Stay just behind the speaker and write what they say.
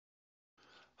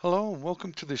Hello and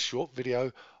welcome to this short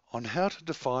video on how to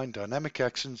define dynamic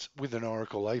actions within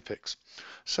Oracle AJAX.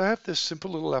 So I have this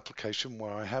simple little application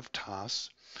where I have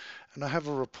tasks and I have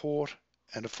a report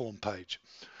and a form page.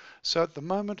 So at the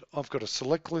moment I've got a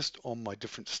select list on my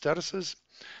different statuses,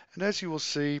 and as you will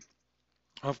see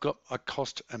I've got a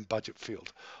cost and budget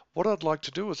field. What I'd like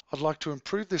to do is I'd like to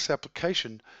improve this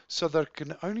application so that it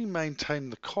can only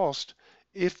maintain the cost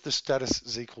if the status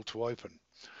is equal to open.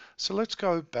 So let's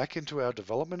go back into our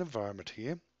development environment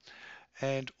here,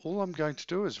 and all I'm going to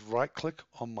do is right click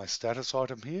on my status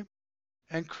item here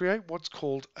and create what's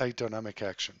called a dynamic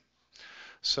action.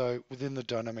 So within the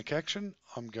dynamic action,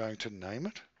 I'm going to name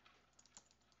it.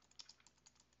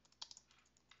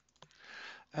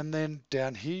 And then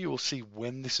down here, you'll see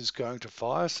when this is going to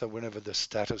fire. So whenever the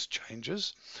status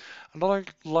changes, and I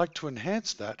like to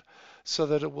enhance that so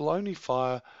that it will only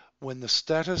fire when the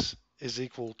status is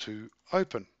equal to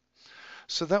open.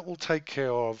 So that will take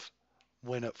care of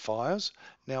when it fires.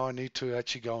 Now I need to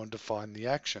actually go and define the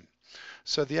action.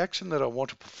 So the action that I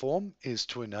want to perform is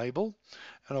to enable,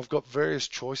 and I've got various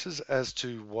choices as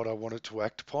to what I want it to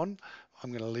act upon.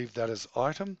 I'm going to leave that as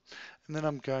item, and then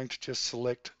I'm going to just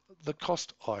select the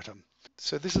cost item.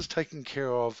 So this is taking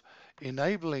care of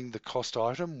enabling the cost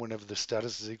item whenever the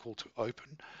status is equal to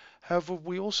open. However,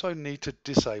 we also need to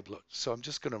disable it. So I'm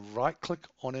just going to right click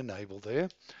on enable there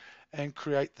and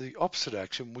create the opposite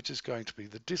action, which is going to be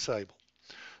the disable.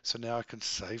 So now I can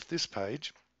save this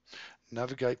page,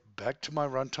 navigate back to my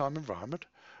runtime environment,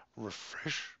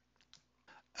 refresh,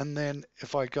 and then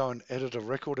if I go and edit a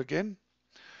record again,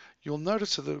 you'll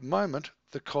notice at the moment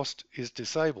the cost is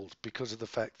disabled because of the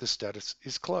fact the status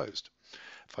is closed.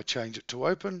 If I change it to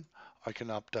open, I can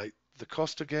update the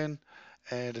cost again,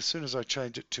 and as soon as I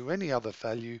change it to any other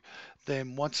value,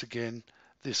 then once again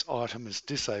this item is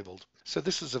disabled. So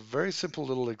this is a very simple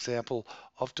little example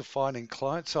of defining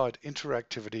client-side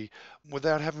interactivity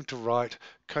without having to write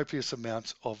copious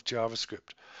amounts of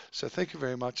JavaScript. So thank you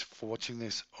very much for watching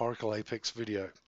this Oracle AJAX video.